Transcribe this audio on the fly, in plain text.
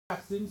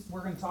Students,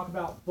 we're going to talk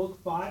about Book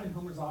 5 in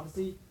Homer's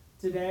Odyssey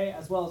today,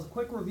 as well as a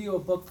quick review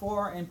of Book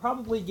 4, and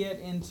probably get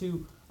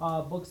into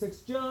Book 6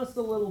 just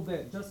a little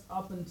bit, just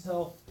up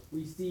until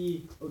we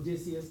see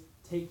Odysseus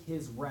take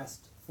his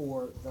rest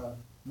for the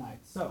night.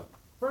 So,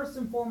 first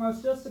and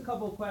foremost, just a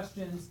couple of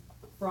questions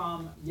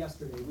from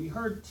yesterday. We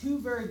heard two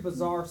very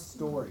bizarre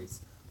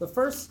stories. The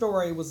first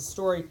story was a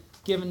story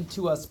given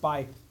to us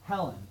by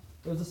Helen.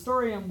 It was a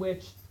story in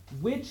which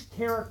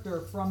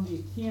character from the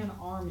Achaean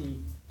army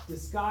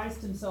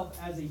disguised himself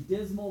as a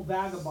dismal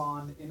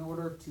vagabond in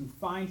order to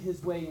find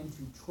his way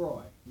into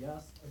Troy.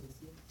 Yes?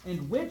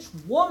 And which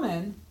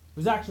woman,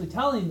 who's actually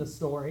telling the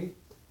story,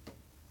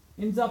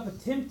 ends up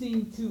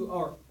attempting to,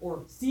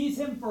 or sees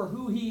him for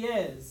who he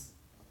is,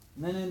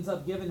 and then ends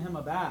up giving him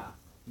a bath.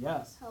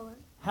 Yes?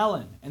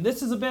 Helen. And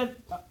this is a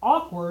bit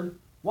awkward.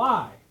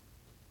 Why?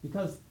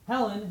 Because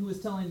Helen, who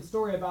is telling the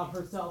story about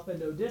herself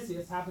and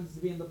Odysseus, happens to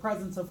be in the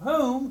presence of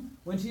whom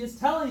when she is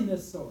telling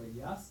this story?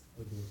 Yes?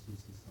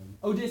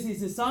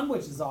 Odysseus' son,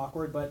 which is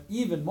awkward, but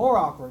even more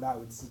awkward, I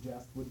would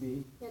suggest, would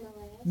be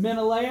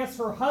Menelaus,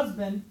 her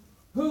husband,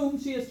 whom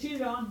she has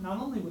cheated on, not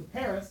only with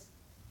Paris,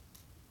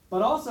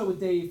 but also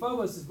with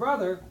Deiphobos'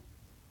 brother,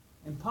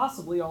 and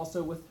possibly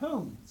also with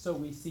whom? So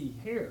we see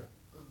here,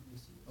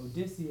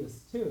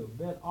 Odysseus too.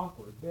 Bit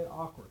awkward.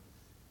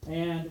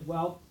 And,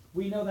 well,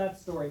 we know that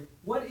story.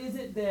 What is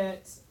it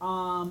that,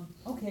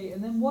 okay,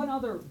 and then one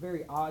other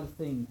very odd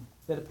thing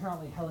that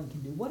apparently Helen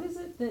can do. What is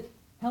it that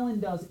Helen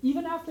does,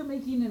 even after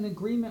making an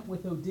agreement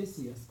with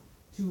Odysseus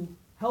to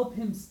help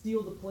him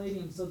steal the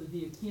Palladium so that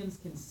the Achaeans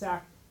can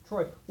sack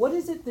Troy? What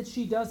is it that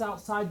she does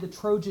outside the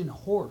Trojan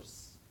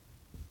horse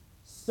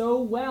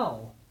so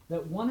well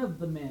that one of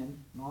the men,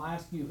 and I'll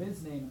ask you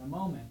his name in a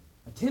moment,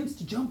 attempts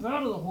to jump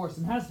out of the horse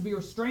and has to be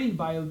restrained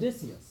by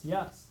Odysseus?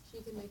 Yes?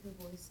 She can make her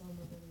voice sound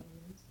like other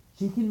women's.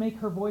 She can make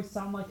her voice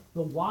sound like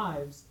the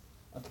wives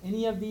of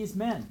any of these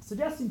men,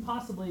 suggesting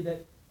possibly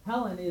that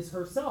Helen is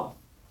herself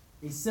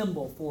a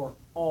symbol for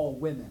all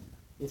women,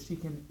 if she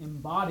can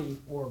embody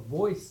or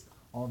voice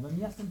all of them.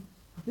 Yes, and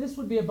this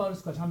would be a bonus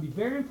question. I'd be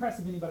very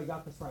impressed if anybody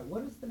got this right.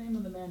 What is the name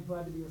of the man who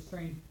had to be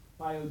restrained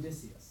by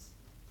Odysseus?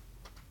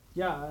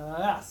 Yeah,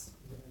 yes.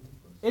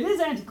 It is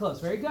Anticlus.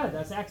 Very good.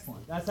 That's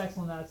excellent.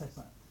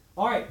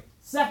 All right,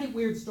 second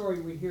weird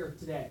story we hear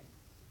today.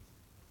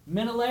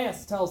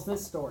 Menelaus tells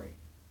this story.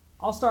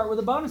 I'll start with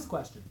a bonus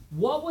question.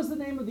 What was the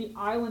name of the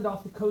island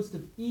off the coast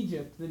of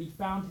Egypt that he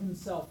found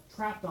himself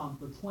trapped on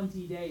for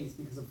 20 days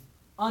because of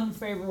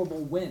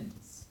unfavorable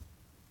winds?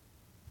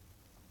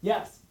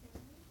 Yes.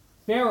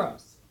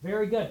 Pharos.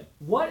 Very good.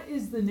 What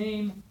is the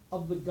name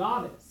of the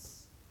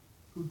goddess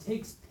who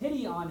takes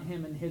pity on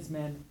him and his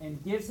men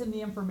and gives him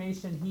the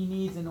information he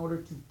needs in order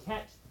to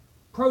catch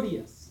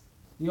Proteus,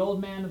 the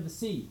old man of the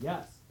sea?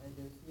 Yes.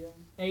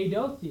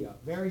 Eidothea.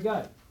 Very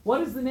good.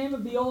 What is the name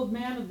of the old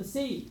man of the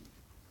sea?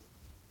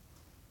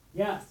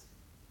 Yes.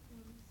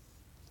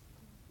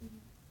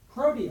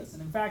 Proteus.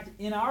 And in fact,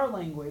 in our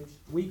language,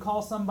 we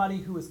call somebody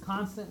who is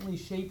constantly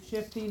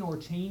shape-shifting or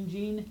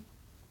changing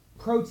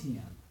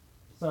Protean.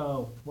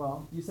 So,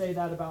 well, you say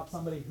that about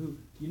somebody who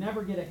you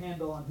never get a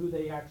handle on who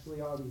they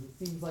actually are because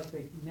it seems like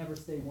they never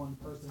stay one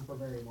person for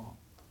very long.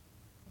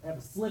 They have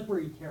a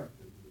slippery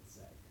character, you would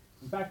say.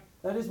 In fact,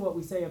 that is what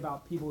we say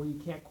about people who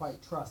you can't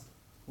quite trust,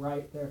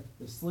 right? They're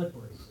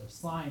slippery, they're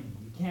slimy.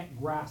 You can't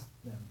grasp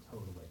them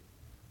totally.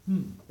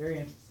 Very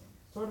interesting.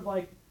 Sort of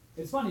like,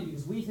 it's funny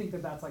because we think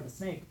that that's like a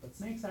snake, but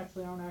snakes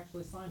actually aren't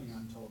actually slimy,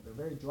 I'm told. They're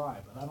very dry,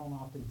 but I don't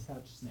often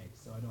touch snakes,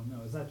 so I don't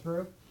know. Is that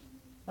true?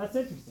 That's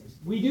interesting.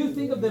 We do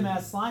think of them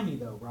as slimy,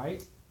 though,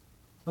 right?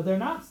 But they're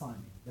not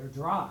slimy. They're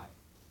dry.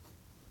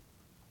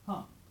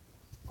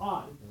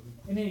 Odd.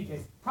 In any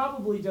case,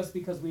 probably just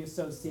because we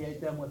associate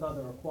them with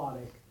other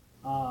aquatic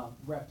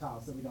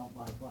reptiles that we don't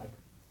like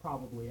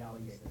probably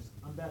alligators.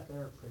 I bet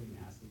they're pretty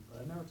nasty,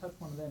 but I've never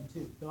touched one of them,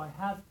 too. Though I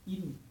have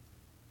eaten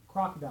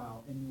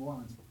crocodile in New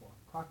Orleans before.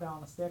 Crocodile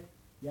on a stick?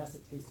 Yes,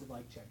 it tasted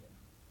like chicken.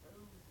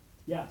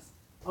 Yes.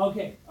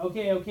 Okay.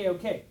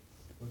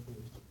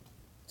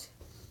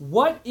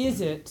 What is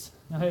it?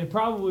 It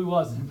probably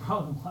wasn't.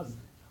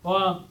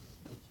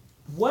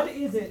 What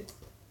is it?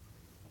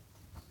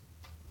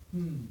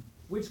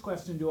 Which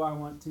question do I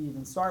want to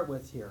even start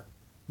with here?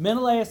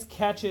 Menelaus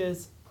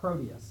catches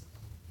Proteus.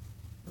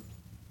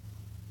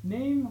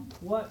 Name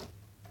what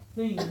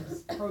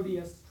things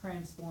Proteus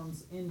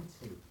transforms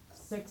into.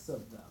 6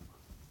 of them.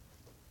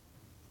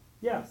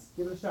 Yes,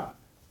 give it a shot.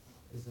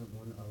 Isn't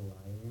one a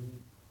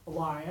lion? A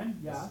lion,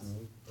 yes. A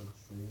snake, a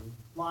tree.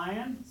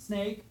 Lion,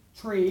 snake,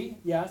 tree,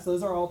 yes,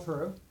 those are all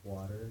true.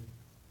 Water.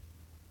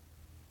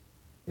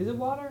 Is it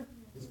water?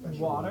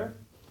 Water.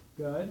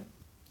 Good.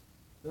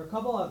 There are a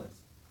couple others.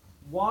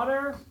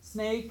 Water,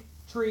 snake,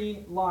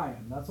 tree,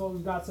 lion. That's what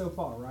we've got so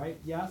far, right?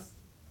 Yes?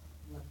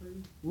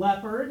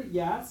 Leopard,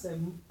 yes.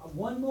 And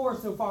one more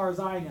so far as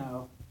I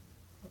know.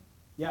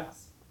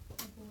 Yes.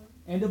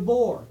 And a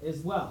boar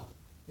as well.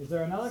 Is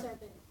there another?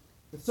 Serpent.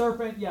 The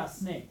serpent, yeah,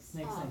 snake.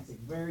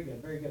 Very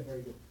good.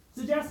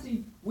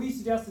 We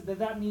suggested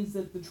that means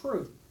that the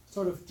truth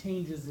sort of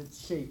changes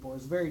its shape or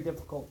is very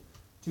difficult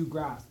to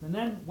grasp. And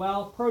then,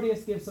 well,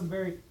 Proteus gives some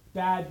very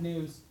bad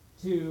news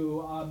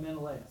to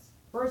Menelaus.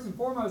 First and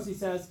foremost, he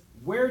says,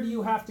 where do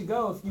you have to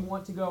go if you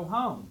want to go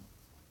home?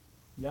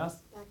 Yes?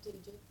 Back to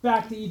Egypt.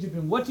 Back to Egypt.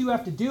 And what do you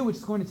have to do, which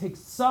is going to take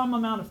some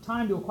amount of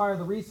time to acquire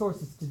the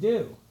resources to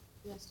do?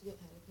 He has to get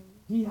Hecatomb.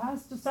 He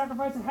has to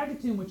sacrifice a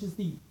hecatomb, which is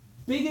the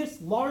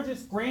biggest,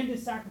 largest,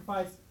 grandest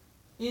sacrifice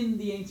in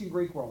the ancient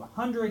Greek world.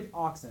 100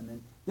 oxen.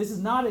 And this is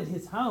not at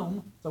his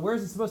home, so where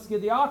is he supposed to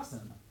get the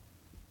oxen?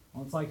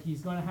 Well, it's like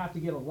he's going to have to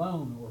get a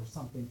loan or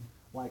something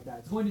like that.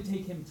 It's going to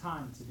take him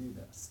time to do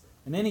this.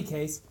 In any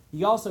case,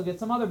 he also gets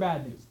some other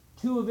bad news.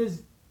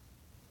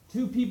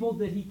 Two people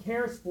that he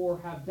cares for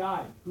have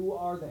died. Who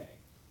are they?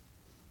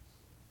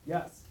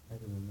 Yes.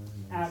 Agamemnon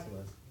and Ag-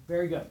 Aischylos.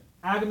 Very good.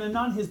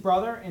 Agamemnon, his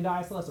brother, and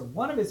Aischylos are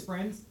one of his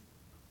friends.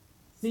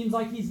 Seems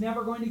like he's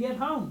never going to get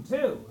home,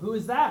 too. Who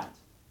is that?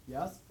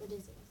 Yes?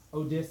 Odysseus.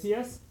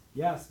 Odysseus.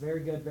 Yes,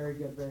 very good, very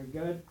good, very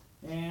good.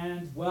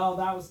 And, well,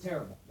 that was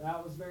terrible.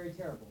 That was very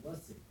terrible.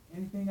 Let's see.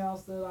 Anything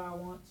else that I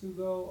want to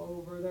go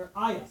over there?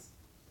 Ah,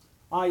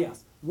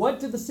 yes. What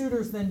do the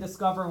suitors then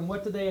discover, and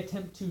what do they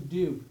attempt to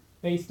do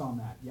based on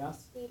that?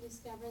 Yes? They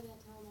discover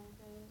that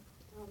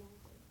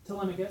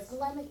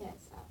Telemachus.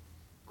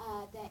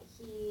 that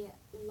he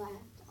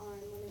left on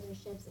one of their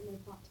ships and they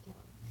plot to kill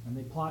him. And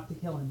they plot to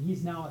kill him.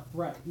 He's now a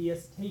threat. He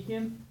has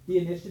taken the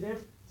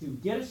initiative to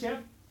get a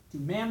ship, to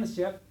man the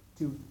ship,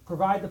 to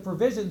provide the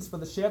provisions for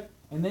the ship,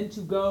 and then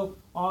to go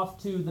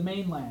off to the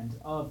mainland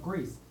of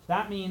Greece.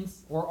 That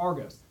means, or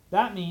Argos,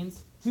 that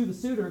means to the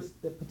suitors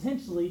that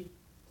potentially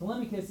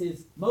Telemachus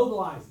is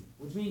mobilizing,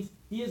 which means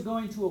he is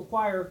going to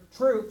acquire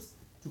troops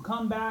to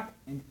come back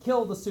and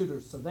kill the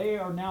suitors. So they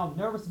are now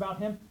nervous about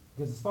him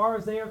because as far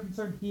as they are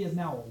concerned, he is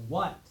now a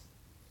what?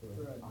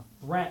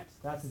 A threat.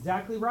 That's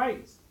exactly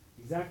right.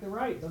 Exactly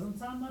right. Doesn't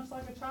sound much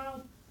like a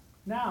child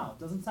now.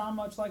 Doesn't sound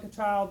much like a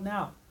child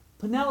now.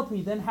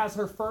 Penelope then has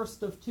her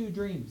first of two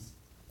dreams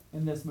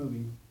in this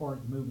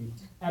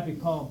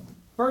epic poem.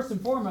 First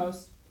and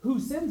foremost, who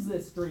sends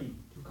this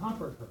dream? To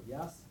comfort her,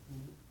 yes?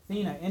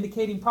 Athena,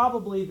 indicating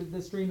probably that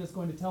this dream is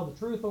going to tell the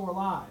truth or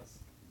lies.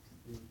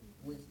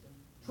 Wisdom.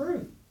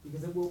 Truth,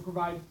 because it will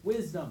provide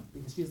wisdom,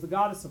 because she is the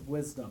goddess of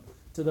wisdom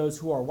to those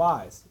who are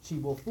wise. She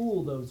will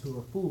fool those who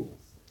are fools.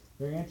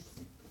 Very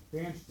interesting.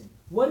 Very interesting.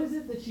 What is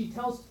it that she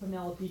tells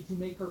Penelope to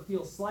make her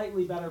feel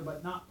slightly better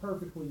but not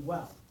perfectly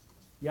well?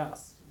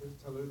 Yes.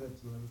 Just tell her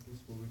that Telemachus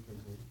will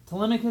return home.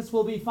 Telemachus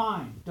will be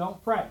fine.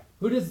 Don't fret.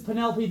 Who does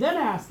Penelope then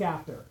ask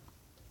after?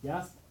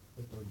 Yes?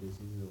 If Odysseus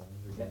is alive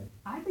or dead.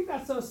 I think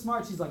that's so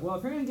smart. She's like, well,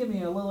 if you're going to give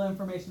me a little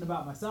information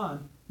about my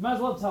son, you might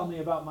as well tell me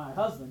about my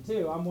husband,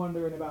 too. I'm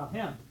wondering about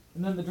him.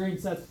 And then the dream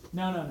says,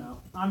 no.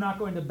 I'm not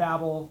going to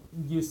babble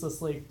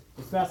uselessly.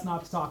 It's best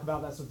not to talk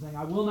about that sort of thing.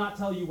 I will not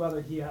tell you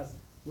whether he has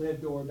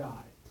lived or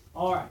died.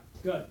 All right,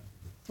 good.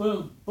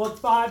 Boom. Book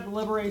 5, The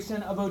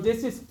Liberation of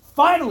Odysseus.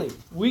 Finally,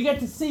 we get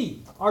to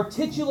see our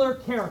titular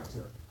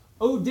character,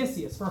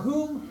 Odysseus, for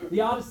whom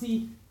the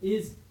Odyssey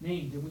is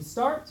named. And we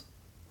start,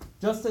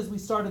 just as we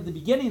start at the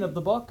beginning of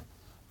the book,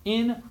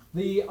 in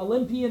the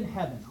Olympian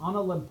heaven, on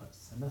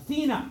Olympus. And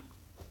Athena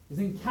is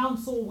in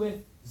council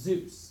with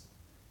Zeus.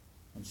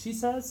 And she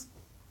says,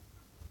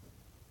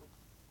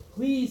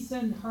 please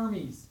send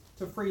Hermes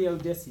to free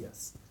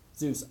Odysseus.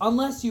 Zeus,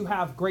 unless you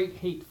have great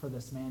hate for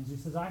this man.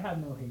 Zeus says, I have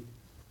no hate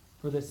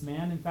for this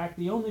man. In fact,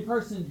 the only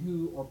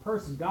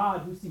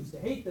God who seems to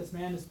hate this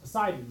man is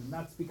Poseidon. And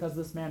that's because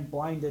this man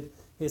blinded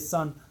his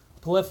son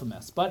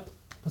Polyphemus. But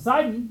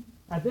Poseidon,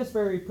 at this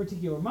very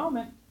particular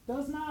moment,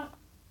 does not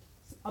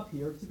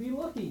appear to be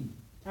looking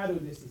at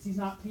Odysseus. He's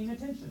not paying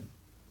attention.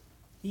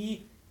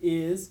 He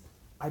is,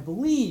 I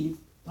believe,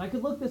 I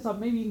could look this up,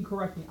 maybe you can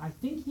correct me. I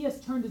think he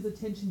has turned his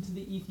attention to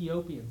the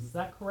Ethiopians. Is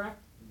that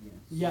correct?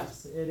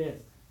 Yes, it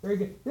is. Very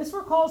good. This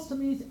recalls to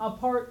me a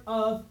part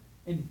of,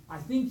 and I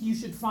think you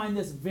should find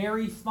this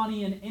very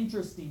funny and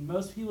interesting.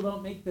 Most people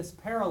don't make this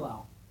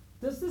parallel.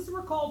 Does this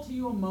recall to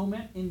you a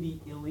moment in the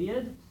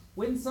Iliad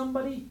when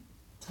somebody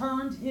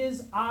turned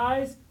his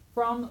eyes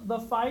from the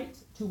fight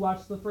to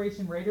watch the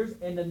Thracian raiders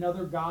and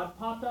another god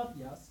popped up?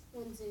 Yes.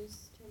 When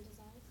Zeus turned his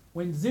eyes.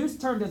 When Zeus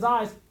turned his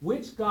eyes,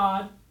 which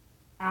god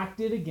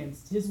acted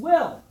against his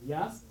will?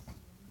 Yes?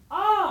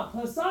 Ah,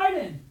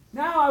 Poseidon!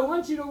 Now I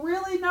want you to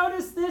really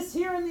notice this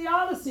here in the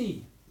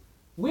Odyssey.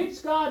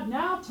 Which god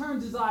now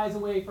turns his eyes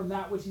away from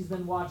that which he's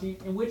been watching,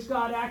 and which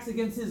god acts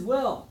against his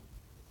will?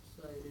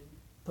 Poseidon.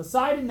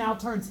 Poseidon now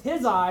turns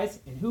his eyes,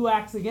 and who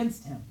acts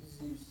against him?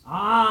 Zeus.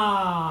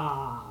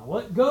 Ah,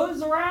 what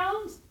goes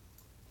around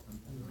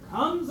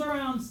comes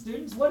around,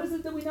 students. What is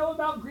it that we know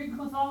about Greek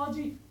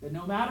mythology? That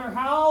no matter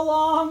how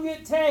long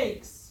it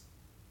takes,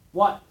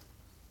 what?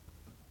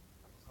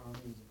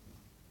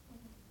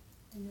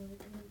 I know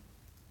it.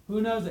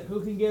 Who knows it?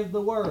 Who can give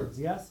the words?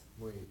 Yes?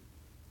 Wait.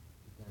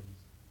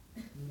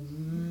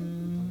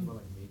 Talking about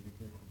like major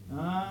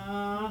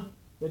characters.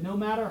 That no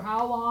matter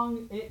how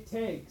long it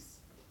takes,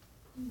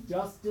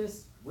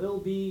 justice will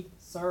be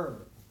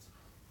served.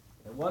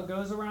 that what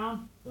goes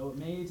around, though it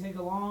may take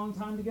a long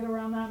time to get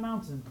around that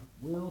mountain,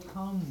 will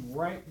come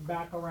right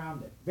back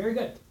around it. Very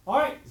good. All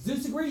right,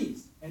 Zeus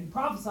agrees and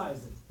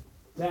prophesies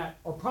that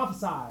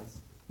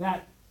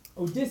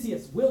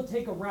Odysseus will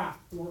take a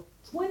raft for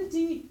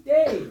 20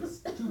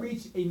 days to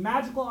reach a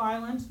magical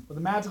island with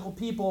a magical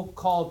people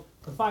called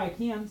the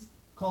Phaeacians,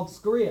 called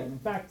Scheria. And in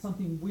fact,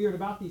 something weird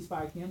about these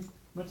Phaeacians, I'm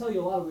going to tell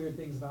you a lot of weird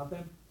things about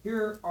them.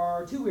 Here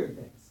are 2 weird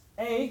things.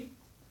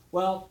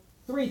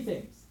 3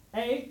 things.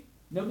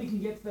 Nobody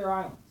can get to their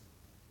island.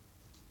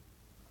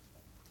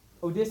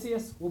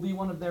 Odysseus will be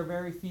one of their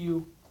very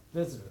few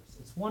visitors.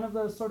 It's one of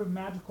those sort of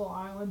magical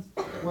islands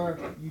where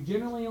you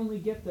generally only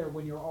get there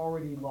when you're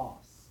already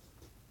lost.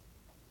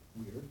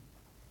 Weird.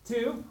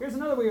 2, here's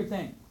another weird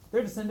thing.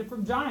 They're descended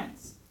from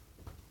giants.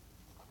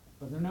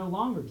 But they're no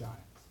longer giants.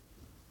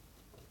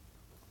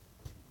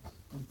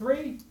 And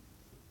 3,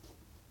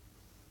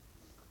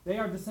 they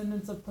are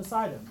descendants of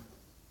Poseidon.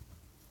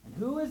 And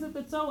who is it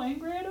that's so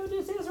angry at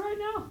Odysseus right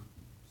now?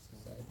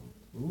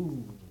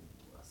 Ooh.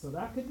 So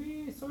that could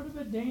be sort of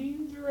a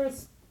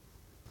dangerous...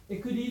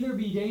 It could either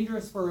be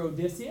dangerous for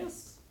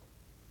Odysseus,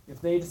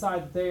 if they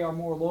decide that they are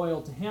more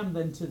loyal to him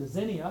than to the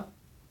Xenia,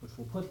 which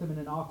will put them in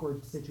an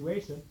awkward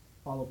situation.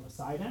 Follow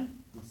Poseidon,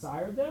 who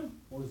sired them,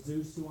 or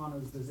Zeus, who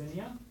honors the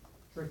Xenia.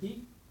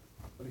 Tricky.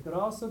 But it could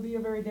also be a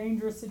very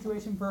dangerous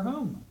situation for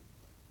whom?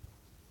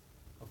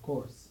 Of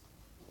course.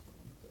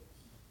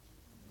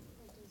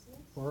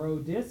 For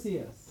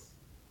Odysseus.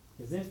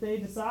 Because if they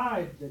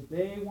decide that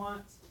they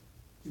want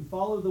to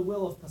follow the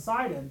will of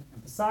Poseidon,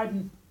 and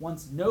Poseidon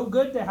wants no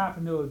good to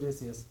happen to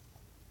Odysseus,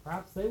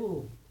 perhaps they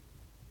will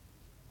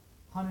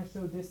punish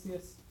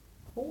Odysseus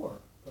for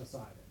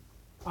Poseidon.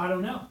 I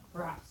don't know,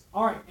 perhaps.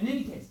 All right, in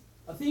any case,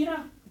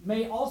 Athena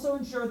may also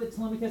ensure that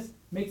Telemachus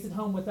makes it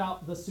home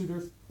without the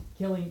suitors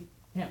killing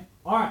him.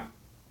 All right.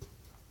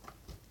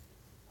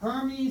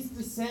 Hermes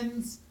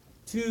descends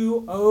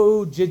to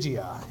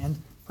Ogygia,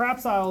 and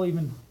perhaps I'll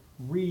even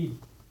read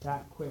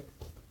that quick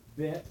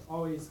bit.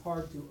 Always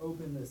hard to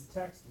open this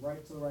text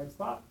right to the right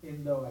spot,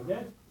 even though I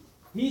did.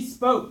 He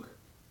spoke,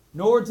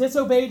 nor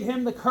disobeyed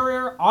him the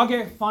courier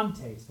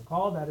Agephontes.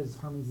 Recall, that is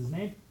Hermes'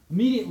 name.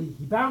 Immediately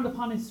he bound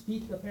upon his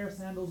feet the fair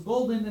sandals,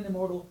 golden and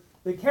immortal,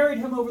 that carried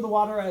him over the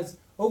water as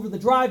over the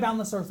dry,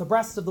 boundless earth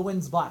abreast of the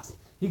wind's blast.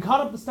 He caught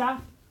up the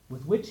staff,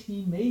 with which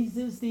he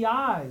mazes the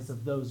eyes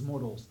of those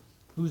mortals,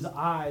 whose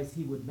eyes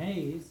he would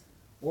maze,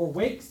 or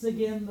wakes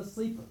again the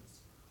sleepers.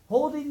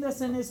 Holding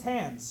this in his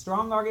hand,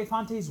 strong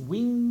Agephontes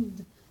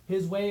winged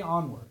his way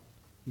onward.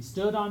 He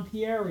stood on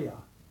Pieria,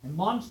 and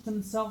launched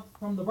himself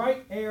from the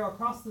bright air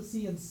across the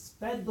sea, and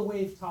sped the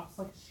wave tops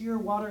like sheer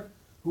water,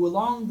 who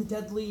along the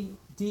deadly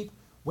deep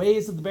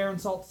waves of the barren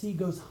salt sea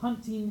goes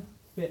hunting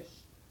fish,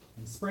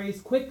 and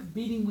sprays quick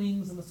beating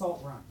wings in the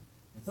salt run.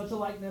 In such a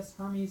likeness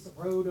Hermes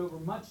rode over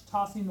much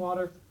tossing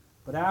water,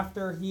 but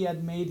after he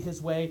had made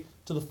his way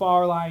to the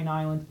far-lying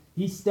island,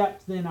 he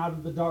stepped then out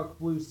of the dark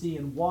blue sea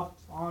and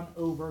walked on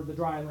over the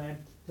dry land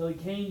till he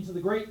came to the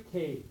great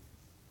cave,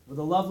 where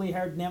the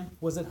lovely-haired nymph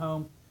was at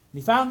home,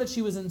 and he found that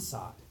she was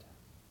inside.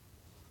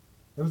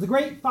 There was a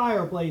great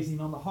fire blazing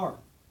on the hearth,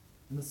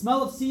 and the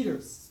smell of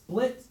cedars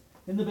split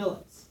in the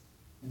billets,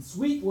 and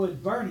sweet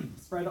wood burning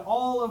spread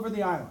all over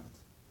the island.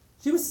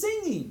 She was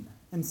singing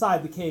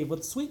inside the cave with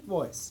a sweet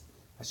voice,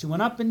 as she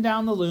went up and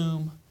down the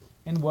loom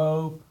and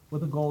wove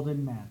with a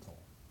golden mantle.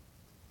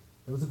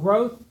 There was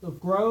a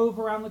grove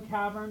around the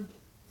cavern.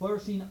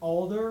 Flourishing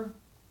alder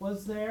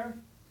was there,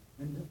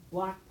 and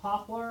black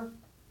poplar,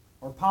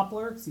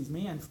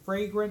 and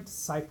fragrant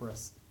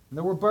cypress. And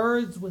there were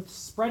birds with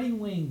spreading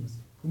wings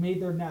who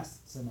made their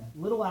nests in it.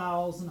 Little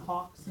owls and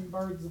hawks and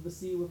birds of the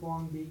sea with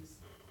long beaks,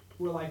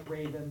 who were like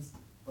ravens,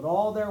 but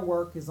all their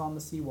work is on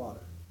the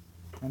seawater.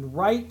 And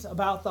right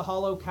about the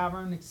hollow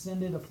cavern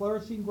extended a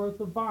flourishing growth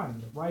of vine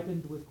that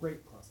ripened with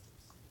grape clusters.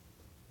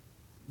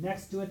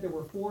 Next to it there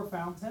were 4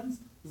 fountains.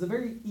 It was a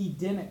very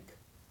Edenic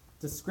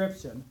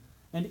description,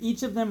 and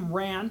each of them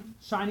ran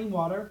shining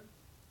water,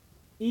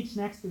 each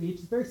next to each.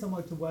 It's very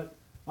similar to what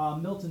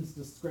Milton's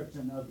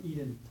description of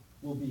Eden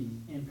will be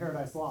in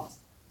Paradise Lost,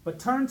 but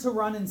turned to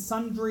run in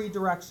sundry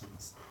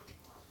directions.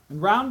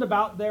 And round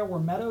about there were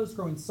meadows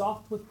growing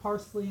soft with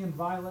parsley and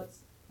violets,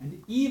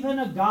 and even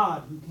a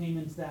god who came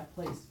into that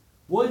place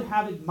would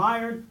have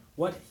admired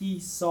what he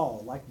saw,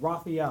 like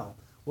Raphael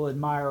will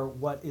admire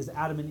what is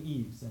Adam and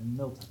Eve's in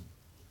Milton.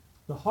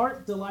 The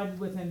heart delighted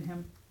within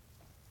him.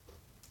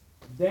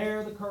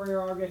 There the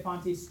courier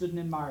Agephontes stood and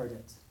admired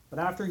it. But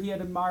after he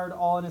had admired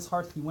all in his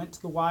heart, he went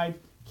to the wide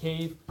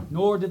cave,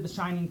 nor did the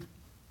shining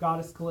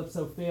goddess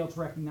Calypso fail to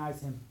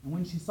recognize him. And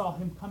when she saw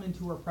him come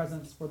into her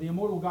presence, for the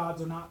immortal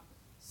gods are not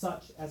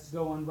such as to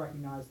go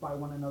unrecognized by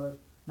one another,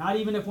 not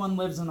even if one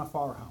lives in a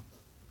far home.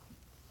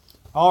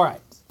 All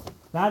right,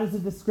 that is a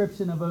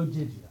description of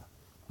Ogygia.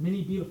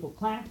 Many beautiful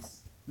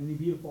plants, many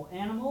beautiful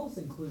animals,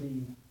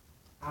 including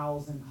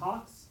owls and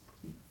hawks,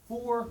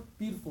 4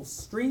 beautiful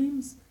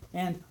streams,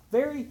 and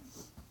very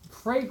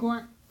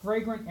fragrant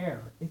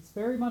air. It's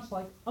very much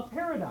like a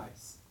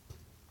paradise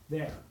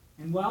there.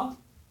 And well,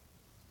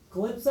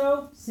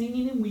 Calypso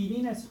singing and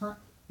weaving as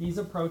these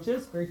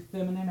approaches, very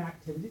feminine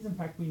activities. In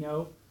fact, we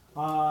know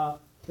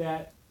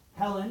that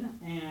Helen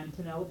and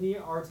Penelope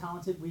are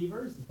talented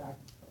weavers. In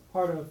fact,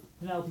 part of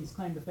Penelope's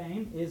claim to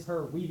fame is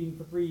her weaving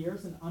for 3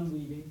 years and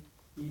unweaving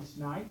each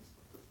night.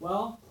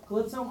 Well,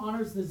 Calypso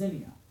honors the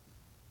Xenia.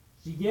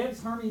 She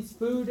gives Hermes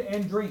food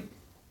and drink.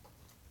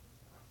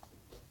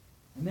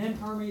 And then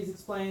Hermes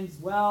explains,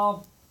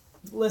 well,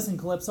 listen,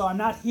 Calypso, I'm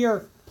not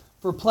here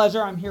for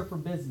pleasure, I'm here for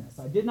business.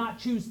 I did not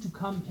choose to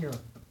come here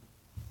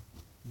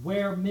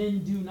where men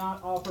do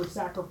not offer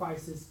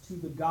sacrifices to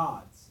the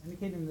gods,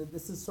 indicating that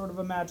this is sort of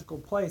a magical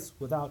place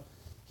without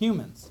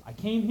humans. I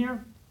came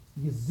here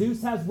because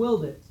Zeus has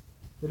willed it,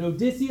 that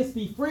Odysseus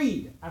be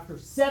freed after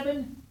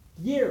 7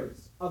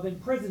 years of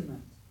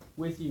imprisonment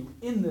with you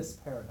in this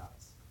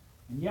paradise.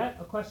 And yet,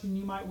 a question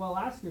you might well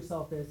ask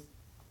yourself is,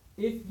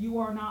 if you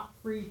are not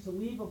free to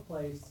leave a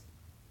place,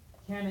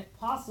 can it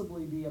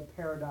possibly be a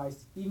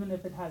paradise, even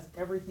if it has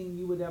everything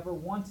you would ever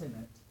want in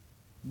it,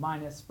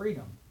 minus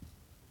freedom?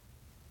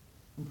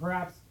 And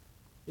perhaps,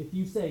 if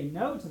you say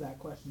no to that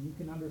question, you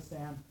can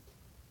understand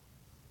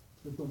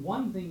that the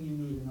one thing you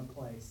need in a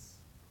place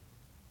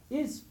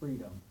is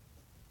freedom,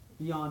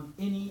 beyond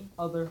any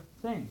other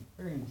thing.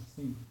 Very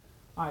interesting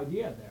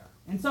idea there.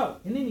 And so,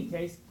 in any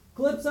case,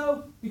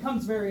 Calypso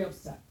becomes very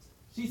upset.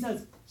 She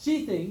says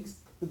she thinks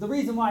that the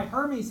reason why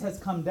Hermes has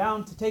come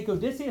down to take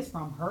Odysseus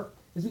from her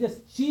is because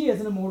she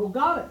is an immortal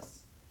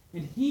goddess.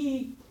 And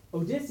he,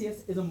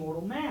 Odysseus, is a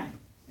mortal man.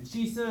 And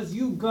she says,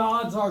 you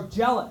gods are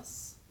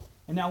jealous.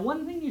 And now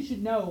one thing you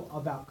should know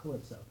about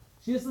Calypso,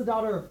 she is the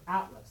daughter of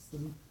Atlas,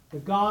 the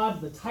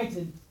god, the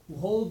titan, who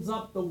holds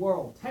up the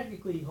world.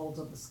 Technically he holds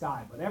up the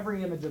sky, but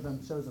every image of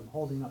him shows him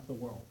holding up the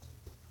world.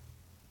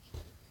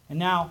 And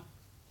now,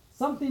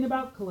 something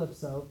about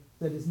Calypso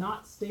that is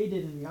not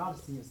stated in the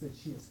Odyssey is that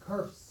she is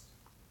cursed.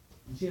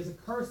 And she has a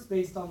curse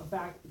based on the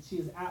fact that she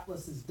is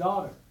Atlas's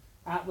daughter.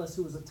 Atlas,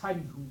 who was a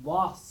titan who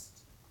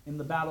lost in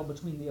the battle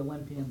between the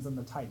Olympians and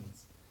the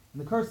Titans.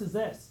 And the curse is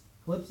this: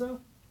 Calypso,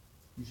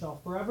 you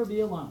shall forever be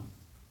alone.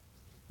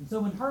 And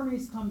so when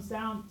Hermes comes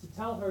down to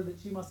tell her that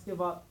she must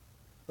give up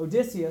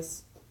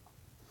Odysseus,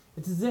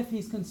 it's as if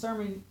he's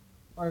confirming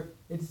a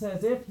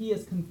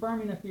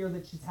fear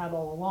that she's had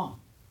all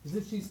along. As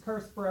if she's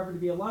cursed forever to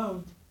be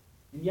alone,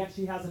 and yet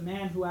she has a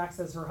man who acts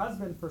as her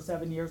husband for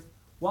 7 years.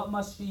 What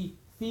must she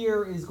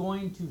fear is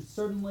going to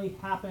certainly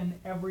happen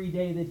every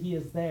day that he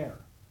is there?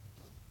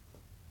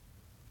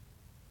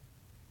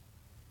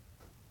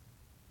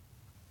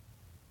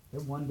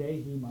 That one day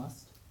he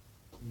must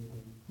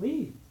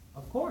leave,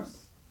 of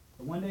course.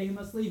 But one day he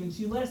must leave. And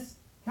she lists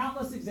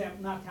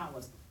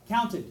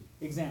counted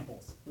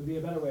examples would be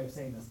a better way of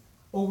saying this.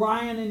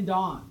 Orion and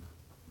Dawn,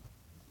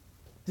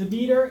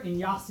 Demeter and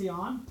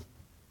Iasion,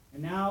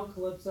 and now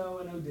Calypso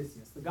and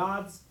Odysseus. The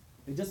gods,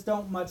 they just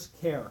don't much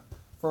care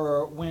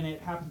for when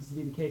it happens to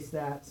be the case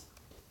that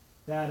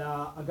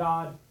a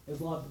god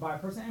is loved by a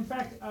person. In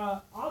fact,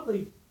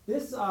 oddly,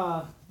 this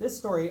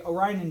story,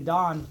 Orion and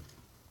Dawn,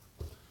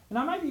 and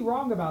I might be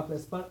wrong about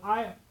this, but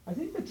I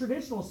think the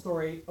traditional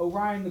story,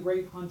 Orion the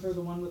great hunter,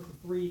 the one with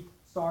the 3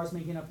 stars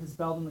making up his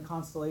belt in the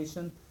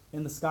constellation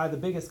in the sky, the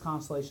biggest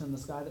constellation in the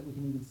sky that we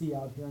can even see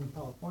out here in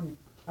California,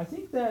 I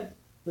think that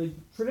the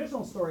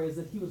traditional story is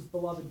that he was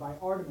beloved by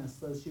Artemis,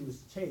 though she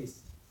was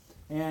chaste.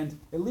 And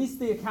at least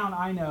the account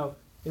I know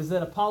is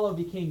that Apollo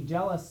became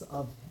jealous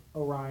of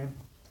Orion,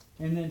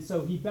 and then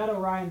so he bet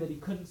Orion that he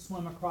couldn't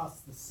swim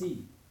across the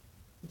sea,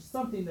 which is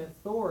something that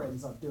Thor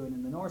ends up doing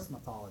in the Norse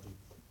mythology.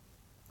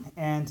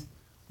 And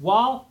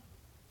while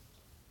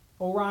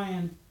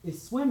Orion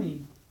is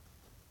swimming,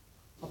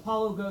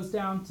 Apollo goes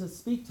down to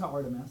speak to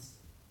Artemis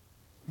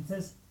and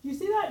says, "Do you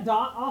see that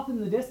dot off in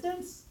the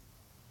distance?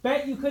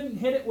 Bet you couldn't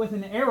hit it with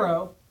an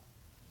arrow."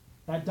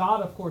 That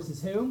dot, of course,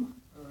 is whom?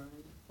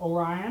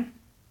 Orion.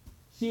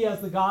 She,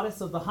 as the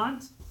goddess of the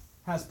hunt,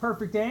 has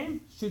perfect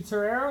aim, shoots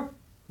her arrow.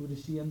 Who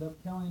does she end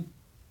up killing?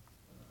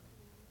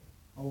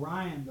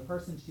 Orion, the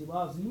person she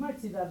loves. And you might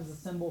see that as a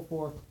symbol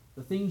for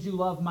the things you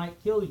love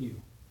might kill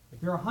you.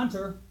 If you're a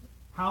hunter,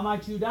 how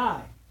might you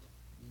die?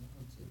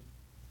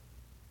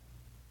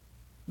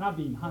 Not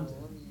being hunted.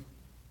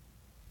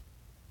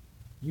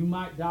 You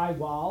might die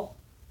while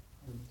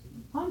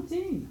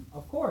hunting.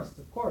 Of course.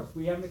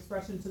 We have an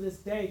expression to this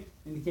day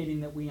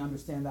indicating that we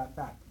understand that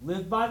fact.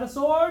 Live by the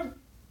sword.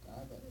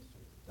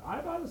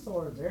 Die by the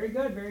sword. Very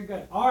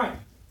good. All right.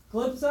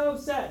 Calypso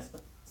says,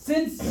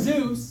 "Since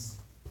Zeus,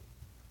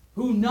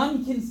 who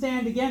none can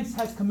stand against,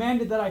 has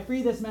commanded that I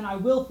free this man, I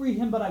will free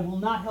him, but I will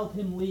not help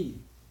him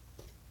leave."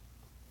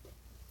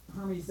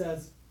 Hermes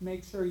says,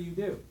 "Make sure you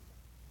do."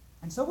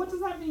 And so what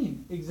does that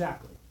mean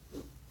exactly?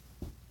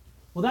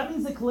 Well, that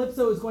means that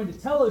Calypso is going to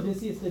tell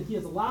Odysseus that he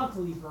is allowed to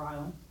leave her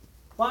island,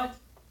 but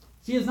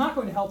she is not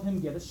going to help him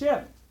get a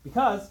ship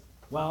because,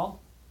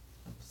 well,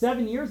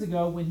 7 years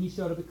ago when he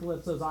showed up at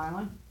Calypso's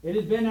island, it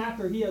had been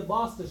after he had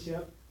lost a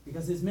ship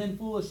because his men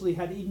foolishly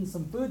had eaten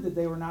some food that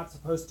they were not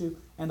supposed to,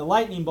 and the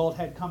lightning bolt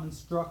had come and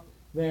struck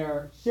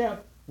their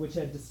ship, which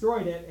had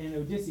destroyed it, and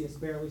Odysseus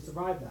barely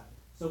survived that.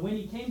 So when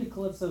he came to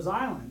Calypso's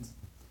island,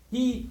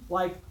 he,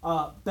 like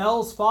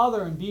Belle's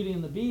father in Beauty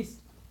and the Beast,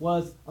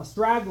 was a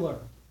straggler,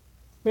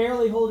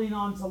 barely holding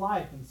on to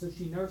life. And so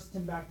she nursed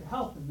him back to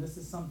health. And this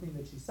is something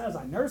that she says,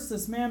 I nursed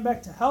this man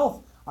back to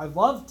health. I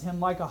loved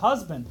him like a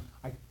husband.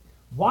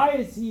 Why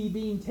is he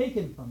being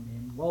taken from me?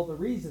 And well, the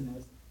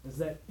reason is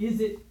that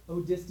is it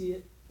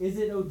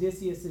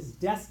Odysseus'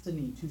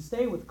 destiny to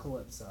stay with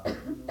Calypso?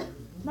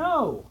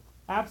 No,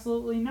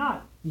 absolutely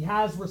not. He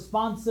has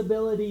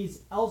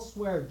responsibilities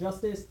elsewhere,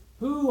 just as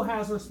who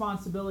has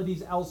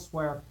responsibilities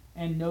elsewhere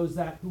and knows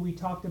that, who we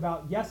talked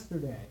about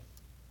yesterday?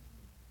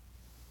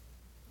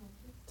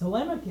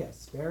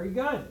 Telemachus. Very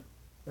good.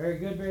 Very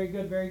good, very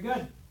good, very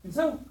good. And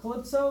so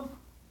Calypso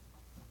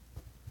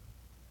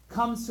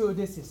comes to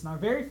Odysseus. And our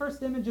very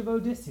first image of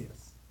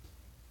Odysseus,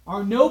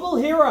 our noble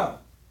hero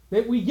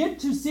that we get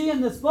to see in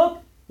this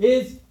book,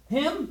 is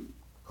him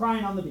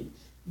crying on the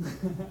beach.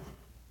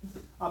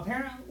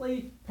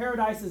 Apparently,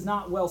 paradise is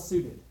not well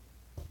suited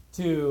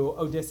to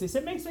Odysseus.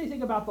 It makes me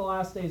think about the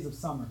last days of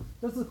summer.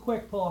 Just a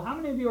quick poll. How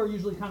many of you are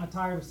usually kind of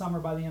tired of summer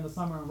by the end of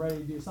summer and ready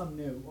to do something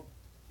new?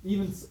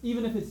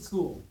 Even if it's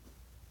school.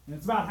 And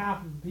it's about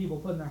half of the people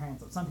putting their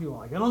hands up. Some people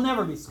are like, it'll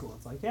never be school.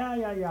 It's like,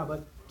 yeah.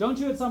 But don't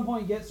you at some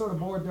point get sort of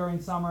bored during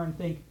summer and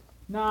think,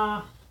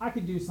 nah, I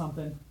could do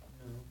something?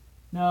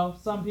 No.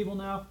 Some people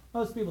no.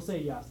 Most people say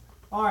yes.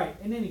 All right,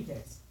 in any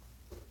case.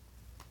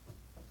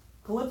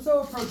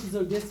 Calypso approaches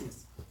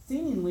Odysseus,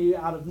 seemingly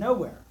out of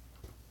nowhere.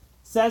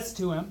 Says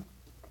to him,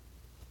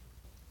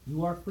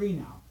 you are free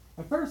now.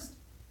 At first,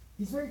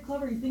 he's very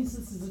clever. He thinks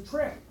this is a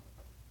trick.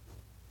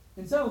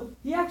 And so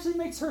he actually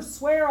makes her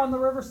swear on the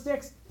river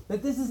Styx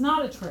that this is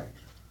not a trick.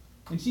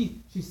 And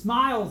she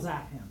smiles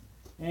at him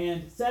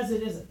and says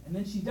it isn't. And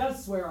then she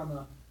does swear on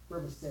the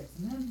river Styx.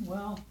 And then,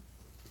 well,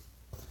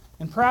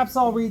 and perhaps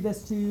I'll read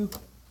this to you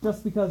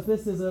just because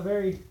this is a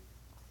very,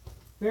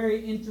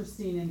 very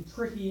interesting and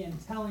tricky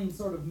and telling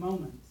sort of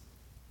moment.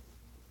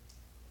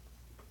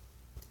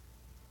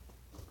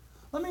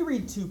 Let me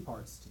read two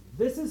parts to you.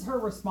 This is her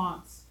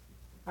response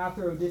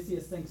after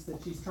Odysseus thinks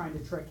that she's trying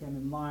to trick him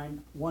in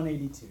line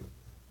 182.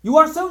 You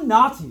are so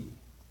naughty.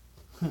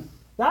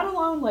 That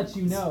alone lets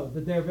you know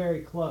that they're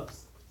very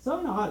close.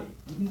 So naughty.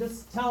 You can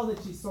just tell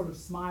that she's sort of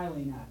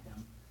smiling at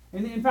him.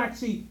 And in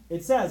fact,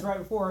 it says right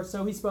before,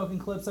 so he spoke,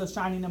 and Calypso,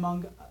 shining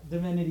among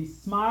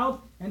divinities,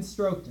 smiled and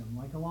stroked him,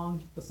 like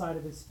along the side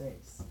of his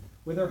face,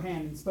 with her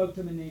hand, and spoke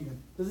to him and named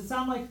him. Does it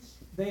sound like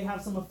they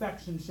have some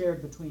affection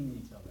shared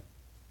between each other?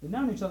 They've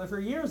known each other for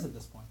years at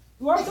this point.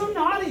 You are so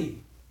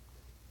naughty,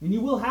 and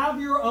you will have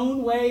your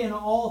own way in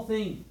all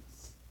things.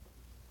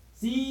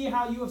 See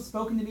how you have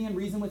spoken to me and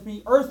reasoned with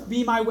me. Earth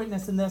be my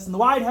witness in this, and the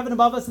wide heaven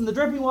above us, and the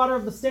dripping water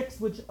of the Styx,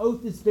 which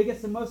oath is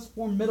biggest and most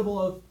formidable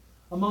oath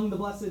among the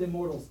blessed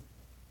immortals.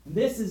 And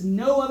this is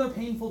no other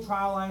painful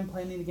trial I am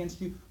planning against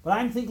you, but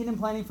I am thinking and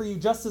planning for you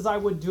just as I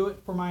would do it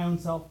for my own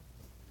self.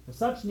 If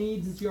such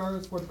needs as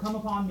yours were to come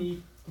upon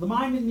me, for the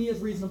mind in me is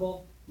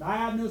reasonable, and I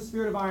have no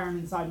spirit of iron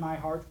inside my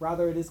heart,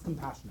 rather it is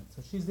compassionate.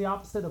 So she's the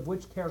opposite of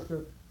which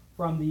character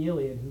from the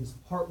Iliad, whose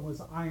heart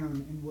was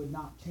iron and would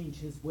not change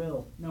his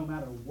will, no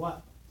matter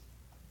what.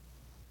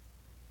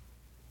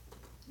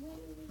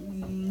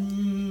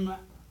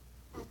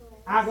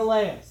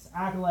 Agelaus,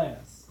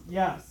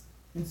 yes.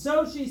 And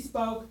so she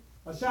spoke,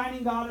 a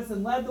shining goddess,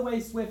 and led the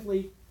way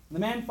swiftly, and the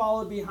men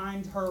followed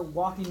behind her,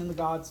 walking in the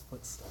god's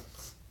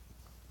footsteps.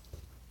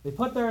 They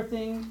put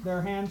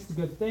their hands to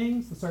good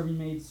things. The serving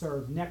maids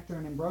served nectar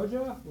and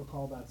ambrosia.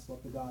 Recall that's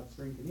what the gods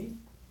drink and eat.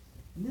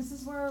 And this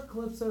is where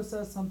Calypso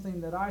says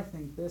something that I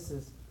think this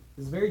is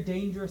very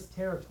dangerous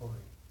territory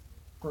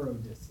for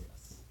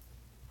Odysseus.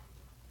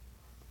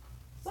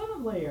 Son of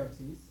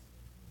Laertes,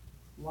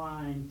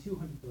 line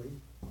 203,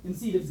 in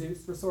seat of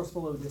Zeus,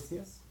 resourceful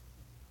Odysseus,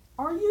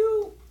 are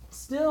you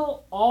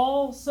still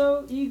all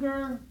so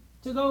eager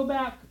to go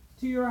back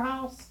to your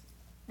house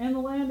and the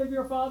land of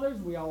your fathers?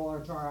 We all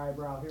arch our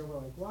eyebrow here. We're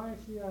like, why is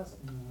she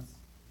asking this?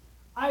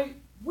 I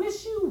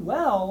wish you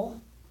well,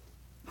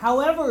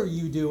 however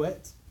you do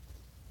it.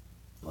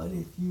 But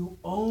if you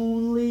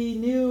only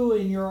knew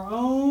in your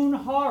own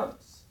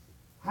hearts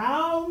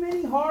how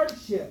many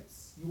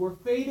hardships you were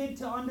fated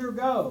to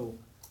undergo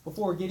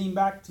before getting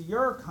back to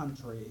your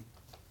country,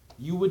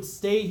 you would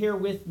stay here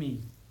with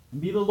me and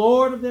be the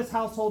lord of this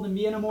household and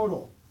be an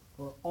immortal,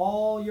 for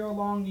all your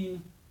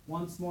longing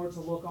once more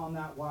to look on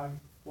that wife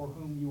for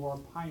whom you are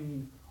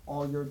pining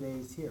all your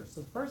days here.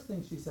 So the first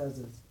thing she says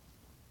is,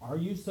 are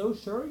you so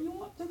sure you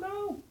want to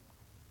go?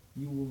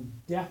 You will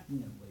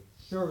definitely,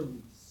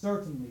 surely,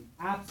 certainly,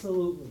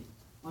 absolutely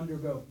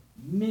undergo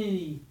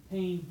many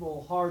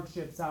painful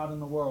hardships out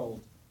in the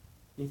world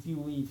if you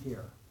leave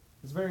here.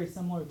 It's very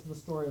similar to the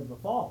story of the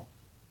fall,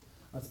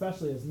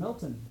 especially as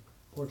Milton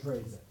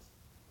portrays it.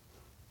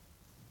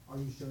 Are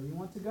you sure you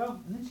want to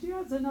go? And then she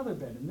adds another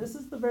bit, and this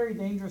is the very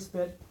dangerous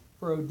bit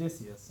for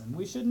Odysseus, and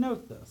we should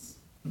note this.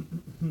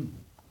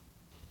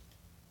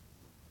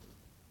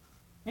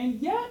 And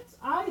yet,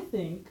 I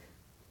think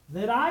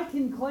that I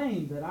can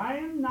claim that I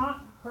am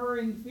not her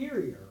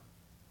inferior.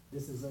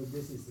 This is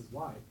Odysseus'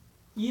 wife.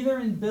 either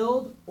in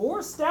build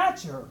or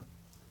stature,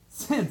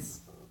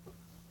 since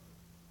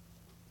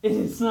it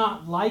is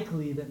not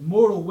likely that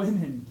mortal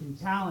women can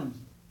challenge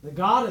the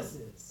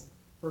goddesses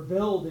for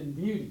build and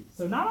beauty.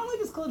 So not only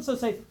does Calypso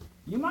say,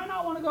 you might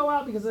not want to go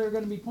out because there are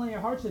going to be plenty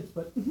of hardships,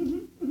 but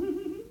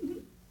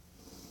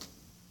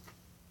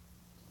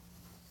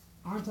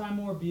aren't I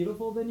more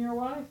beautiful than your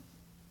wife?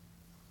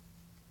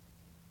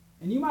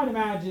 And you might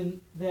imagine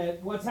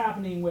that what's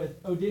happening with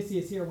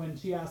Odysseus here when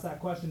she asks that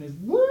question is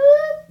whoop,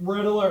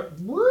 red alert,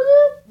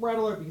 whoop, red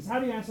alert, because how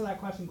do you answer that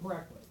question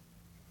correctly?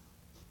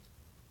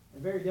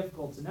 It's very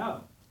difficult to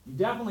know. You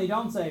definitely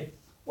don't say,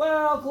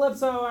 well,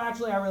 Calypso,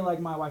 actually I really like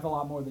my wife a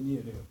lot more than you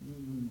do.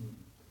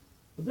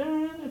 But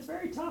then it's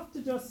very tough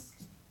to just...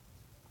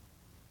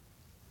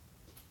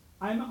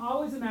 I'm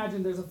always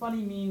imagined there's a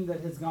funny meme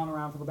that has gone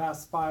around for the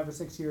past 5 or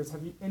 6 years.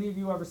 Have any of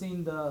you ever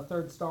seen the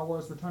third Star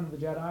Wars, Return of the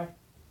Jedi?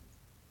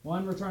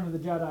 One Return of the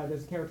Jedi,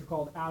 there's a character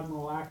called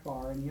Admiral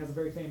Akbar, and he has a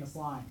very famous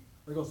line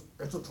where he goes,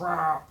 "It's a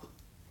trap."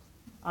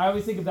 I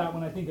always think of that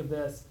when I think of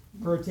this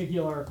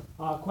particular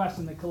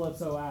question that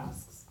Calypso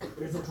asks.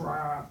 It's a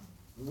trap.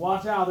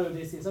 Watch out,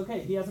 Odysseus.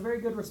 Okay, he has a very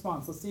good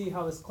response. Let's see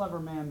how this clever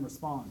man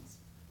responds.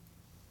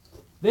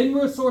 Then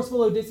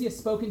resourceful Odysseus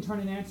spoke in turn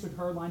and answered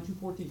her, line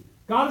 214.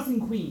 Goddess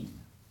and queen.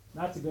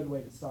 That's a good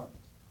way to start.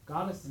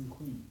 Goddess and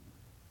queen.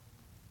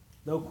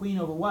 Though queen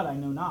over what, I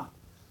know not.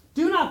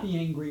 Do not be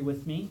angry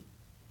with me.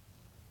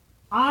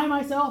 I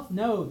myself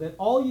know that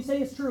all you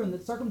say is true, and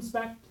that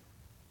circumspect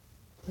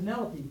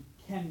Penelope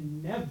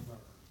can never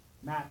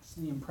match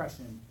the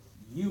impression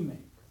you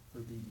make for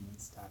beauty and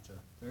stature.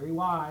 Very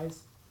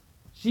wise.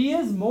 She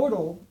is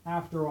mortal,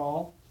 after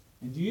all,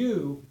 and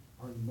you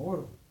are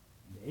immortal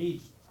and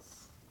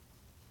ageless.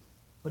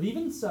 But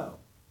even so,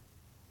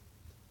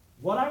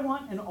 what I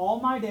want in all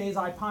my days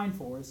I pine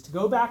for is to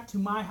go back to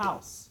my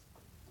house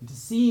and to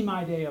see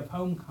my day of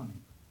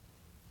homecoming.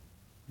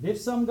 And if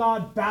some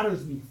god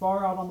batters me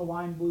far out on the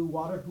wine-blue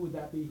water, who would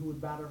that be? Who would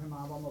batter him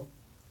out on the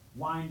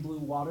wine-blue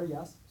water?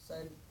 Yes?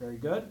 Very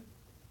good.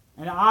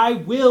 And I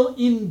will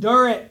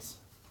endure it,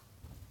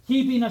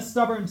 keeping a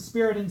stubborn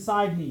spirit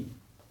inside me.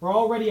 For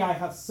already I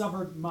have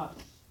suffered much,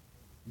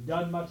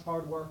 done much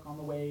hard work on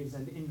the waves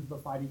and in the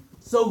fighting.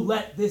 So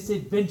let this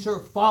adventure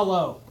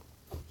follow.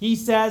 He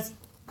says,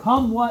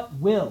 come what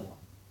will.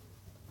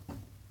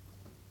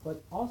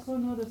 But also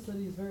notice that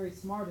he's very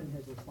smart in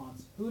his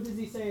response. Who does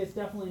he say is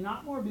definitely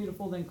not more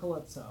beautiful than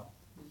Calypso?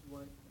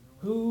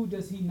 Who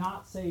does he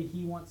not say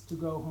he wants to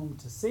go home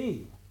to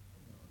see?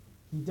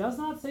 He does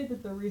not say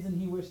that the reason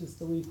he wishes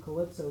to leave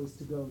Calypso is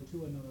to go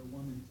to another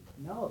woman, to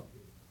Penelope.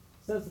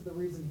 He says that the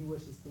reason he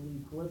wishes to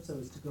leave Calypso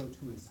is to go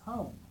to his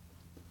home,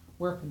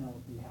 where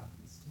Penelope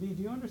happens to be.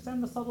 Do you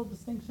understand the subtle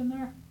distinction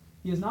there?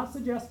 He is not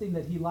suggesting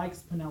that he likes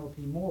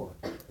Penelope more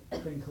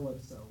than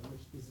Calypso,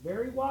 which is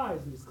very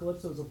wise, because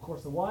Calypso is, of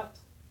course, a what?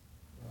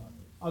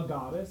 A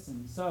goddess.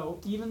 And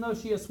so, even though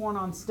she has sworn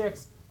on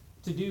Styx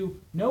to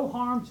do no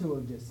harm to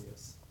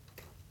Odysseus,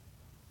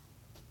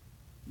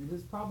 it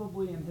is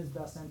probably in his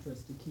best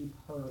interest to keep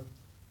her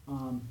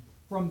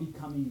from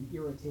becoming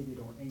irritated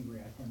or angry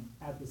at him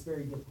at this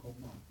very difficult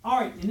moment. All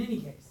right, in any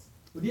case,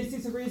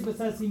 Odysseus agrees but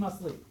says he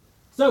must leave.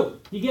 So,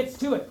 he gets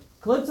to it.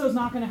 Calypso's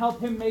not going to help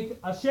him make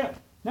a ship.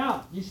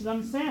 Now, you should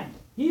understand,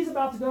 he's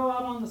about to go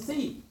out on the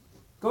sea.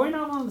 Going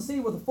out on the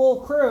sea with a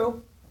full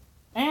crew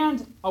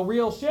and a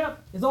real ship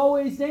is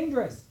always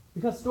dangerous,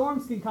 because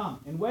storms can come,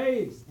 and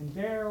waves, and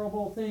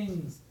terrible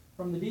things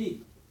from the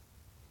deep.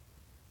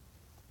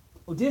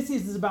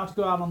 Odysseus is about to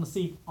go out on the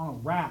sea on a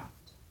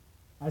raft,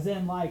 as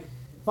in like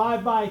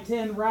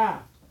 5x10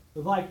 raft,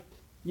 with like,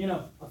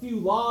 a few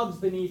logs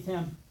beneath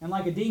him and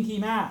like a dinky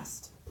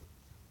mast.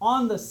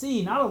 On the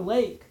sea, not a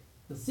lake,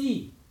 the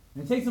sea.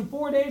 And it takes him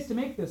 4 days to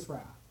make this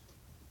raft.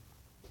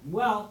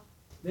 Well,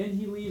 then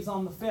he leaves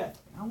on the 5th.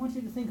 And I want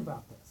you to think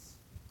about this.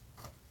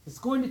 It's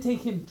going to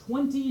take him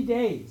 20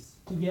 days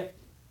to get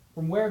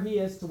from where he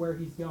is to where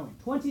he's going.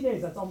 20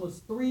 days, that's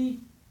almost 3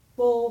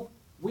 full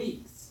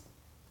weeks.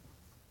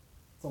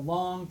 It's a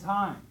long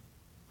time.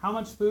 How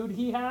much food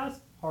he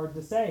has? Hard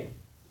to say.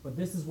 But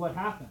this is what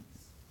happens.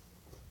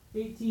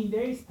 18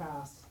 days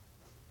pass.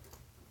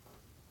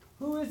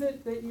 Who is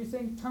it that you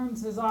think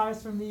turns his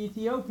eyes from the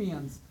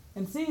Ethiopians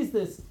and sees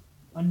this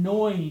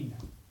annoying,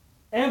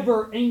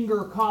 ever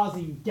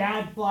anger-causing,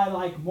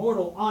 gadfly-like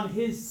mortal on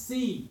his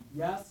sea?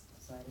 Yes?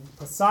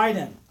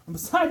 Poseidon. And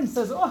Poseidon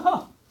says,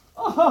 oh,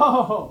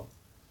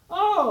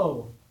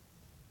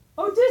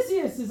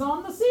 Odysseus is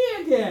on the sea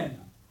again.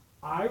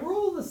 I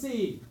rule the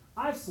sea.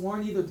 I've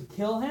sworn either to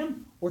kill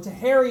him or to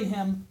harry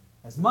him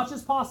as much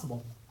as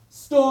possible.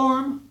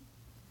 Storm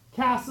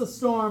casts a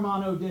storm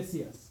on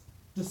Odysseus.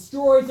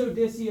 Destroys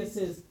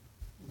Odysseus'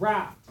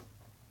 raft.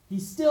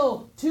 He's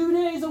still 2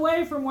 days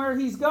away from where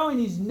he's going.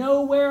 He's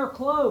nowhere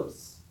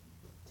close.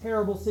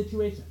 Terrible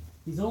situation.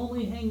 He's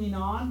only hanging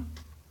on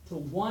to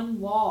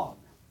one log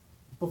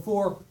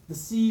before the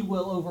sea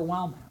will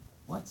overwhelm him.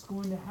 What's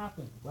going to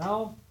happen?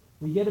 Well,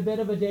 we get a bit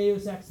of a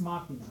deus ex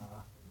machina,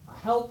 a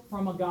help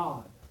from a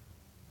god.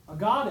 A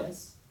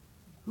goddess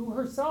who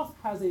herself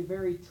has a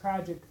very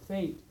tragic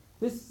fate.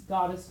 This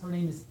goddess, her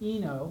name is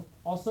Ino,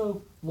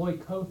 also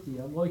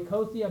Loikothea.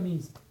 Loikothea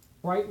means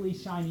brightly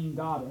shining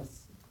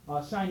goddess.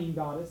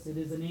 It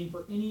is a name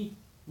for any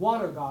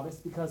water goddess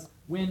because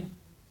when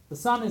the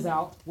sun is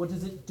out, what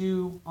does it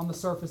do on the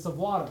surface of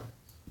water?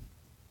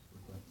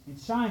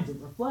 It shines, it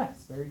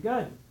reflects. Very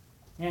good.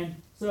 And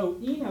so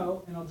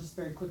Ino, and I'll just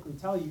very quickly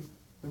tell you,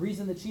 the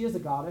reason that she is a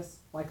goddess,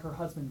 like her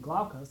husband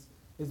Glaucus,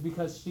 is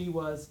because she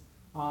was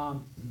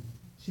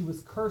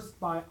cursed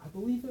by, I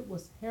believe it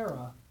was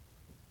Hera.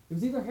 It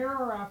was either Hera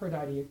or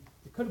Aphrodite.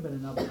 It could have been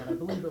another, but I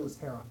believe it was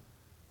Hera,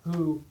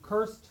 who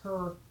cursed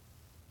her.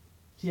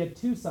 She had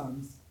two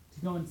sons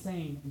to go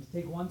insane and to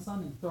take one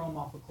son and throw him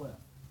off a cliff.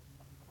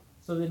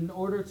 So that in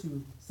order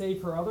to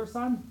save her other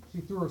son, she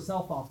threw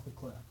herself off the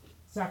cliff,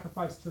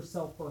 sacrificed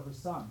herself for her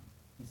son.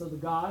 And so the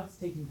gods,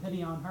 taking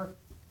pity on her,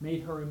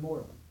 made her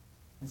immortal.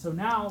 And so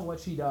now what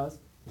she does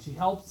is she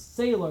helps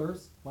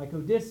sailors like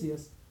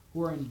Odysseus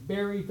who are in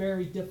very,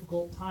 very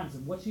difficult times.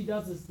 And what she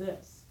does is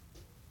this.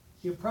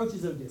 She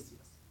approaches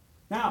Odysseus.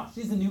 Now,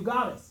 she's a new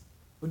goddess.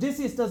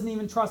 Odysseus doesn't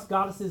even trust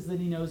goddesses that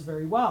he knows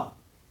very well.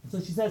 And so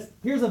she says,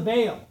 here's a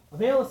veil. A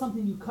veil is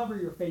something you cover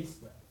your face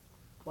with,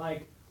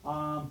 like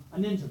a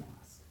ninja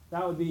mask.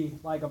 That would be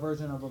like a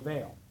version of a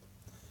veil.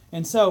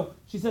 And so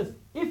she says,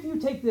 if you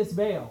take this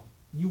veil,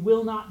 you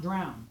will not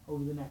drown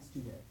over the next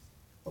 2 days.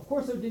 Of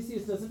course,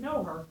 Odysseus doesn't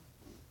know her.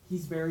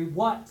 He's very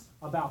what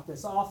about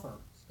this offer?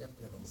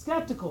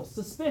 Skeptical,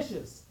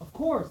 suspicious, of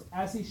course,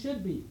 as he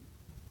should be.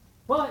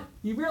 But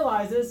he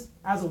realizes,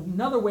 as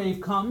another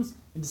wave comes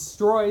and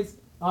destroys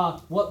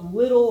what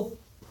little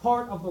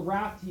part of the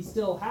raft he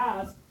still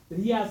has, that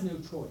he has no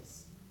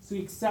choice. So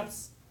he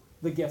accepts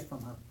the gift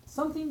from her.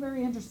 Something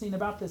very interesting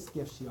about this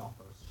gift she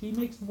offers. She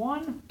makes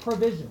one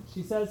provision.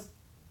 She says,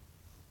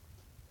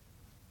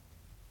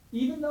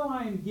 even though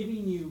I am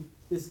giving you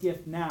this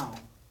gift now,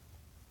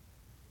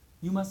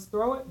 you must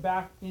throw it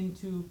back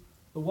into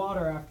the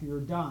water after you're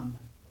done.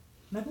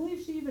 And I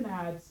believe she even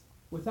adds,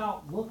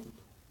 without looking.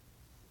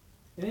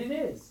 And it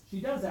is. She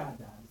does add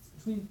that. It's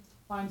between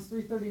lines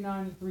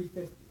 339 and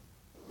 350.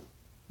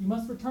 You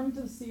must return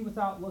to the sea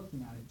without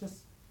looking at it.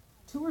 Just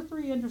 2 or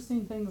 3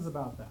 interesting things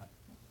about that.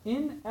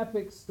 In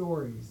epic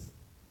stories,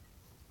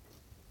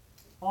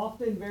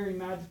 often very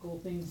magical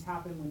things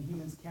happen when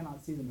humans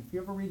cannot see them. If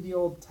you ever read the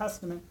Old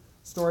Testament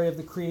story of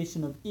the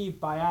creation of Eve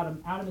by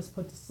Adam, Adam is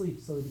put to sleep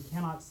so that he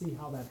cannot see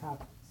how that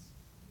happens.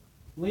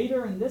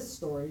 Later in this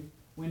story,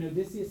 when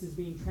Odysseus is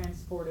being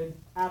transported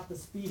at the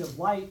speed of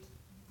light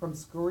from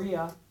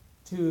Scheria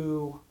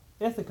to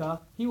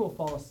Ithaca, he will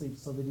fall asleep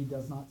so that he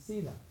does not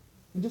see that.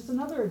 And just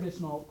another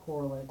additional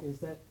correlate is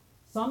that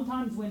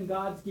sometimes when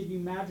gods give you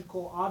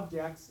magical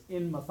objects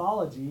in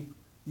mythology,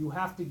 you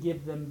have to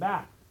give them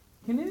back.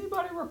 Can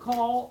anybody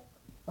recall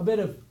a bit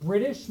of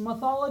British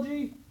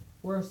mythology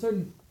where a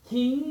certain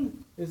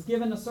king is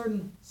given a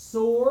certain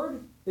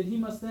sword that he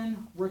must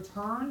then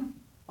return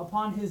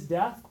upon his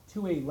death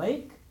to a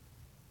lake?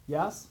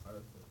 Yes?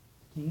 Arthur.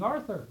 King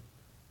Arthur,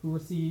 who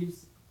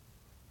receives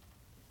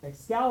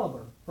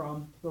Excalibur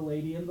from the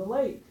Lady in the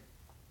Lake,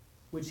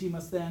 which he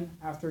must then,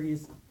 after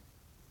he's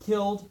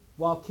killed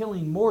while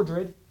killing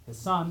Mordred, his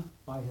son,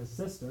 by his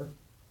sister,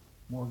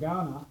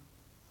 Morgana,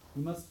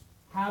 he must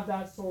have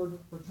that sword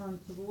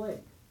returned to the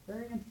lake.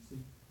 Very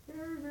interesting.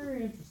 Very,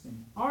 very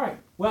interesting. All right,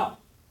 well,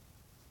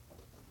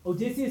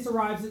 Odysseus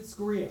arrives at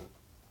Scheria.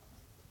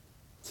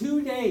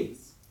 2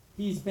 days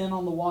he's been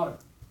on the water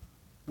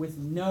with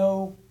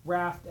no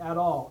raft at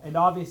all. And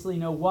obviously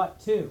no what,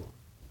 too?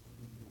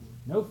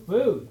 No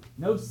food,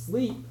 no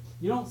sleep.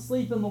 You don't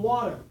sleep in the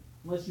water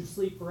unless you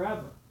sleep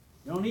forever.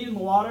 You don't eat in the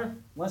water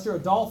unless you're a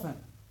dolphin,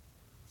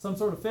 some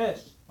sort of fish,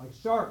 like a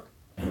shark.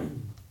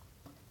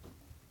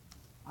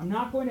 I'm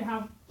not going to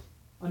have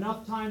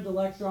enough time to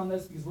lecture on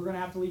this because we're going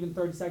to have to leave in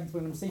 30 seconds. But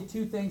I'm going to say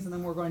 2 things and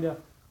then we're going to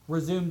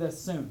resume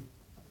this soon.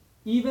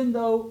 Even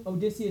though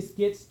Odysseus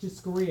gets to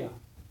Scheria,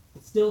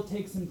 it still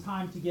takes him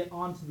time to get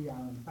onto the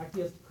island. In fact,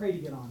 he has to pray to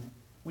get on it.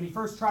 When he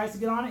first tries to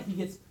get on it, he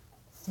gets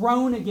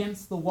thrown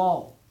against the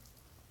wall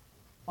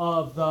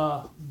of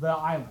the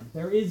island.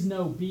 There is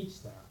no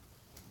beach there.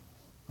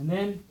 And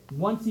then,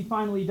 once he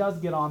finally does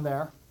get on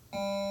there,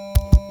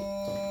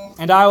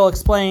 and I will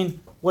explain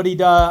what he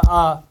does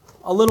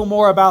a little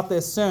more about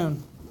this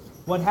soon,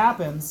 what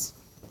happens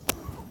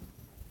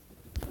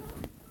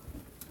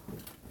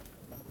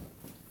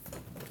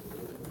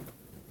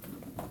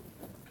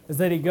is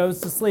that he goes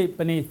to sleep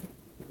beneath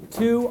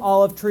 2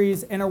 olive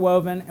trees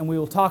interwoven, and we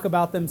will talk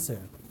about them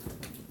soon.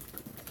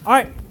 All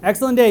right,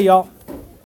 excellent day, y'all.